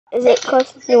Is it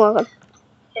close? You're welcome.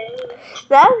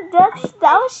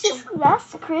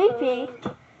 That's creepy.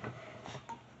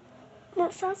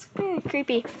 That sounds very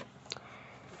creepy.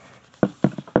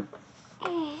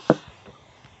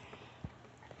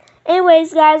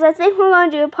 Anyways, guys, I think we're going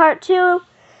to do a part 2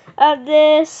 of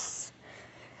this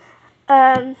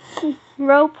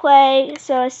role play.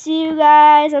 So I'll see you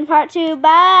guys in part 2.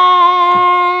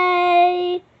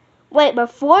 Bye! Wait,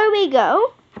 before we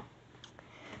go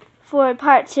for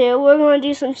part 2, we're going to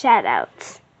do some shout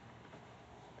outs.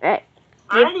 Alright.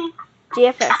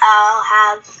 Gia first. I'll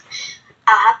have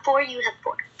 4, you have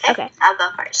 4. Okay. I'll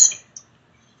go first.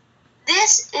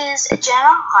 This is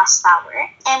Jenna Hossbauer,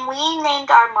 and we named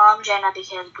our mom Jenna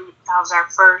because that was our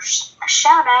first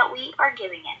shout out we are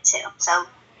giving it to. So,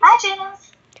 hi Jenna.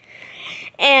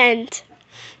 And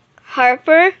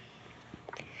Harper.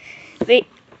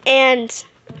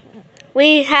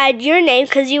 We had your name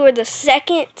because you were the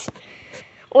second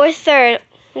or third,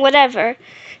 whatever,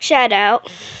 shout out.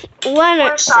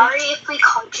 We're sorry if we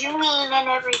called you mean and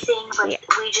everything, but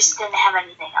we just didn't have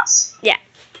anything else. Yeah.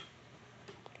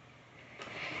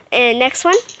 And next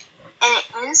one? And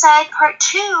inside part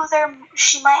 2,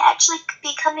 she might actually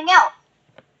be coming out.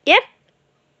 Yep.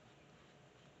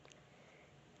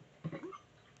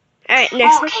 Alright,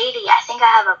 next one. Katie, I think I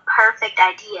have a perfect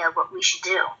idea of what we should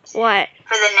do. What?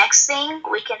 For the next thing,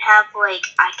 we can have,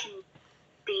 I can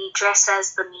be dressed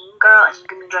as the mean girl, and you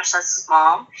can be dressed as his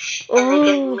mom. And they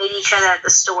can meet each other at the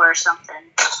store or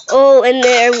something. Oh, and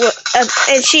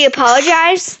and she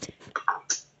apologized?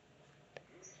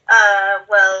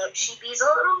 Well, she be a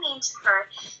little mean to her,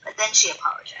 but then she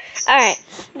apologized. Alright,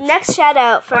 next shout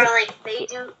out for... Or,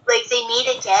 they meet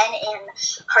again, and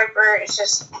Harper is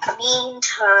just mean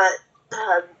to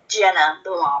Jenna, the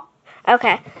mom.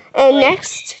 Okay, and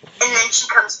next... And then she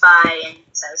comes by and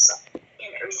says something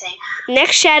and everything.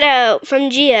 Next shout out from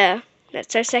Gia.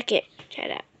 That's our second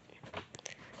shout out.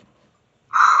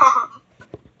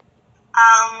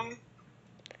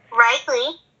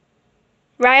 Riley.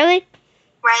 Riley?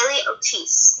 Riley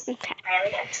Otis. Okay.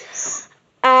 Riley Otis.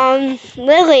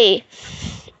 Lily.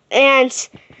 And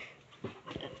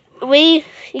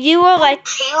you were like...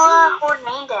 Kayla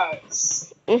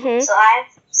Hernandez. Mm-hmm. So I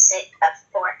have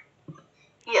 4.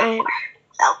 You have 4.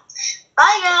 So,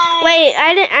 bye guys. Wait,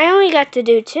 I only got to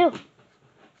do 2.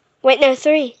 Wait, no,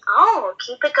 3. Oh,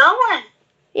 keep it going.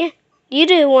 Yeah. You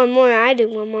do one more, I do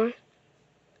one more.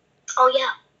 Oh,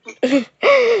 yeah.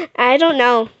 I don't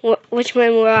know which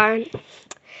one we're on.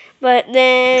 But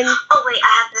then... Oh, wait,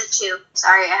 I have the 2.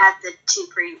 Sorry, I have the 2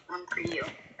 for you. 1 for you.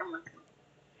 And 1 for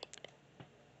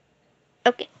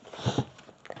me. Okay.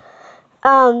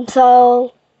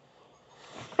 So...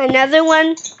 Another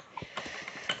one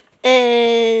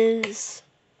is...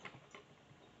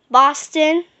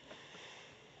 Boston.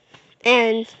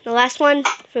 And the last one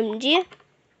from Gia.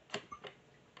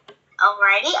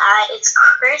 Alrighty, it's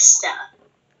Krista.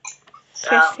 So,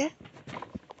 Krista.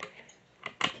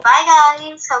 bye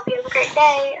guys. Hope you have a great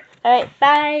day. Alright,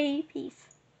 bye. Peace.